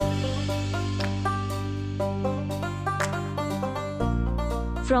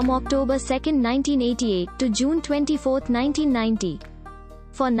from October 2, 1988 to June 24, 1990.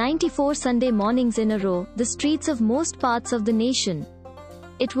 For 94 Sunday mornings in a row, the streets of most parts of the nation.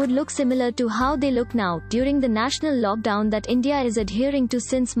 It would look similar to how they look now, during the national lockdown that India is adhering to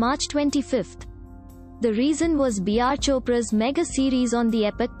since March 25. The reason was B R Chopra's mega series on the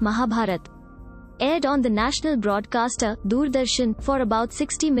epic, Mahabharat. Aired on the national broadcaster, Doordarshan, for about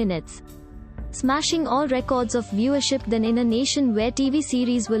 60 minutes. Smashing all records of viewership then in a nation where TV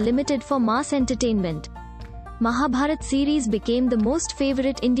series were limited for mass entertainment. Mahabharat series became the most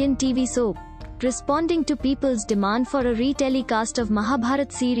favorite Indian TV soap, responding to people's demand for a re-telecast of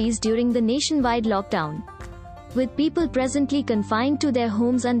Mahabharat series during the nationwide lockdown. With people presently confined to their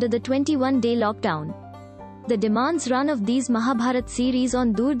homes under the 21-day lockdown, the demands run of these Mahabharat series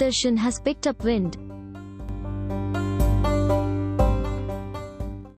on Doordarshan has picked up wind.